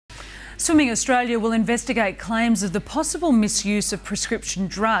Swimming Australia will investigate claims of the possible misuse of prescription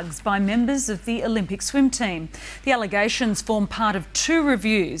drugs by members of the Olympic swim team. The allegations form part of 2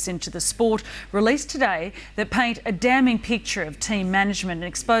 reviews into the sport released today that paint a damning picture of team management and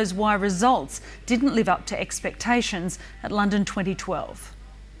expose why results didn't live up to expectations at London 2012.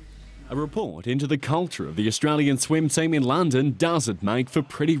 A report into the culture of the Australian swim team in London doesn't make for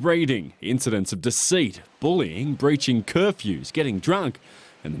pretty reading. Incidents of deceit, bullying, breaching curfews, getting drunk,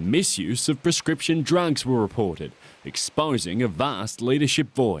 and the misuse of prescription drugs were reported, exposing a vast leadership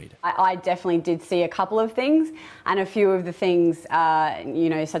void. I definitely did see a couple of things, and a few of the things,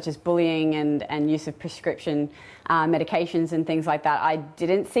 such as bullying and use of prescription medications and things like that, I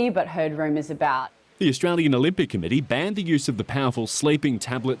didn't see but heard rumours about. The Australian Olympic Committee banned the use of the powerful sleeping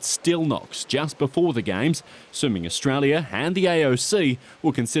tablet Stilnox just before the Games. Swimming Australia and the AOC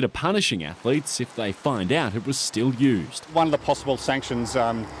will consider punishing athletes if they find out it was still used. One of the possible sanctions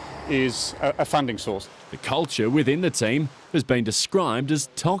is a funding source. The culture within the team has been described as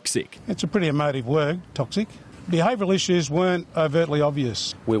toxic. It's a pretty emotive word, toxic. Behavioural issues weren't overtly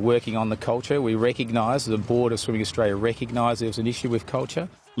obvious. We're working on the culture. We recognise, the board of Swimming Australia recognised there was an issue with culture.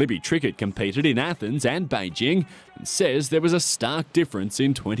 Libby Trickett competed in Athens and Beijing and says there was a stark difference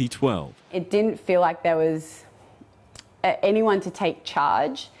in 2012. It didn't feel like there was anyone to take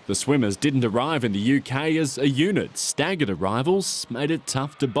charge. The swimmers didn't arrive in the UK as a unit. Staggered arrivals made it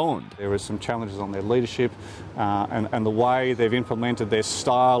tough to bond. There were some challenges on their leadership and the way they've implemented their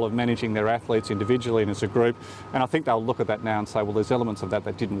style of managing their athletes individually and as a group. And I think they'll look at that now and say, well, there's elements of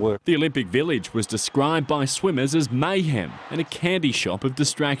that didn't work. The Olympic Village was described by swimmers as mayhem and a candy shop of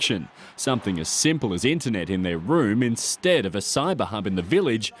distraction. Something as simple as internet in their room instead of a cyber hub in the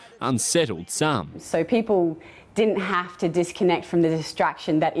village unsettled some. So people didn't have to disconnect from the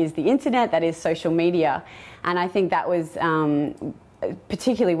distraction that is the internet, that is social media. And I think that was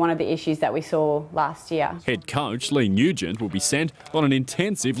particularly one of the issues that we saw last year. Head coach Lee Nugent will be sent on an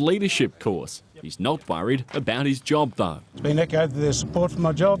intensive leadership course. He's not worried about his job though. It's been echoed their support for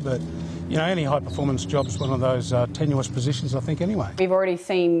my job, but any high performance job is one of those tenuous positions, I think, anyway. We've already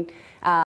seen